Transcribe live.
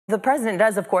The president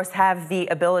does, of course, have the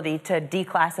ability to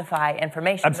declassify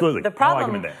information. Absolutely. The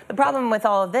problem with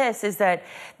all of this is that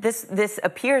this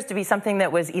appears to be something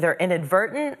that was either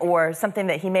inadvertent or something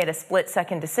that he made a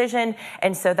split-second decision,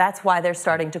 and so that's why they're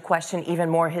starting to question even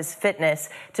more his fitness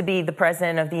to be the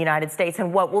president of the United States.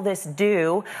 And what will this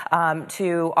do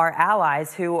to our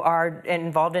allies who are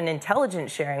involved in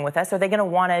intelligence sharing with us? Are they going to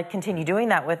want to continue doing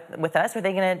that with us? Are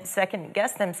they going to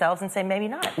second-guess themselves and say maybe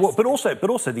not? Well, but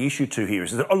also the issue too here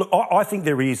is that look, I think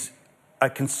there is a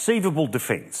conceivable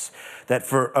defence that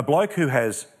for a bloke who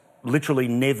has literally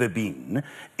never been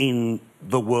in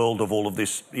the world of all of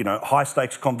this,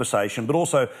 high-stakes conversation, but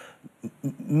also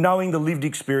knowing the lived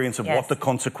experience of what the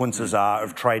consequences are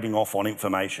of trading off on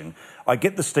information. I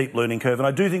get the steep learning curve, and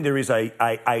I do think there is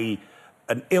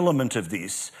an element of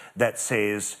this that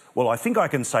says, well, I think I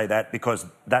can say that because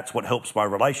that's what helps my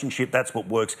relationship, that's what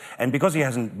works, and because he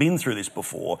hasn't been through this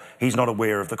before, he's not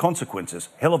aware of the consequences.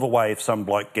 Hell of a way if some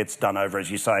bloke gets done over,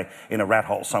 as you say, in a rat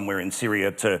hole somewhere in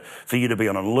Syria for you to be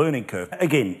on a learning curve.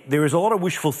 Again, there is a lot of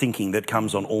wishful thinking that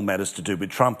comes on all matters to do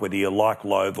with Trump, whether you like,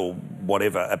 loathe or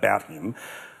whatever about him.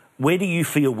 Where do you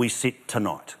feel we sit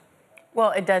tonight?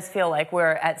 Well, it does feel like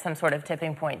we're at some sort of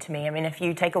tipping point to me. I mean, if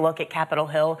you take a look at Capitol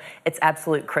Hill, it's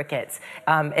absolute crickets.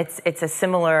 It's a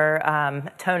similar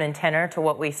tone and tenor to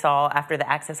what we saw after the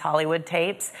Access Hollywood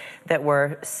tapes that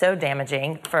were so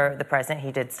damaging for the president.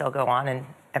 He did still go on and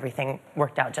everything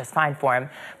worked out just fine for him.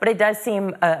 But it does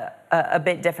seem a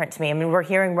bit different to me. I mean, we're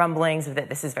hearing rumblings that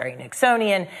this is very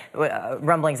Nixonian,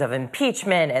 rumblings of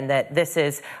impeachment, and that this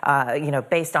is,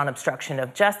 based on obstruction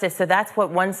of justice. So that's what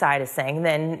one side is saying.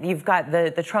 Then you've got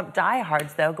the Trump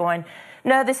diehards, though, going,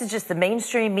 no, this is just the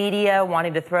mainstream media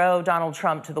wanting to throw Donald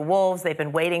Trump to the wolves. They've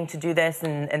been waiting to do this,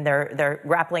 and they're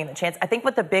grappling the chance. I think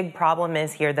what the big problem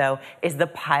is here, though, is the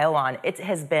pile-on. It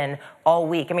has been all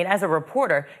week. I mean, as a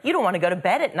reporter, you don't want to go to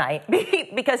bed at night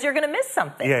because you're going to miss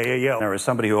something. Yeah. Now, as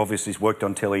somebody who obviously has worked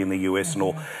on telly in the US and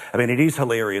all, I mean, it is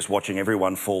hilarious watching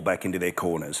everyone fall back into their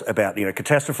corners about,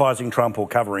 catastrophising Trump or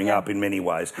covering up in many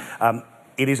ways.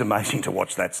 It is amazing to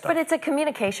watch that stuff. But it's a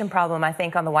communication problem, I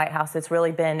think, on the White House that's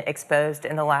really been exposed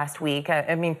in the last week.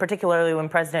 I mean, particularly when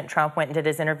President Trump went and did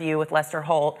his interview with Lester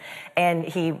Holt, and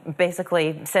he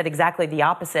basically said exactly the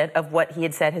opposite of what he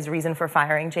had said his reason for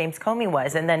firing James Comey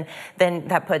was. And then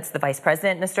that puts the vice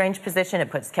president in a strange position.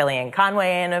 It puts Kellyanne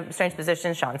Conway in a strange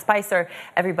position, Sean Spicer,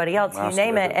 everybody else, you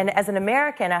name it. And as an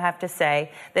American, I have to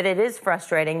say that it is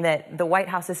frustrating that the White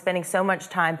House is spending so much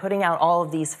time putting out all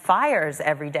of these fires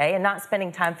every day and not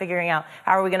spending time figuring out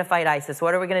how are we going to fight ISIS,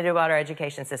 what are we going to do about our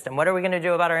education system, what are we going to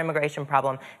do about our immigration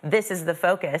problem. This is the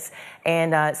focus,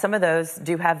 and some of those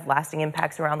do have lasting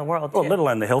impacts around the world, well, let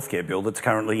alone the healthcare bill that's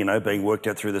currently, being worked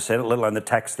out through the Senate, let alone the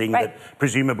tax thing that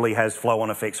presumably has flow-on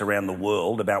effects around the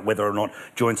world about whether or not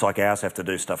joints like ours have to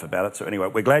do stuff about it. So anyway,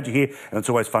 we're glad you're here, and it's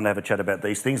always fun to have a chat about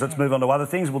these things. Let's move on to other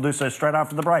things. We'll do so straight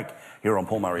after the break here on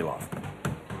Paul Murray Live.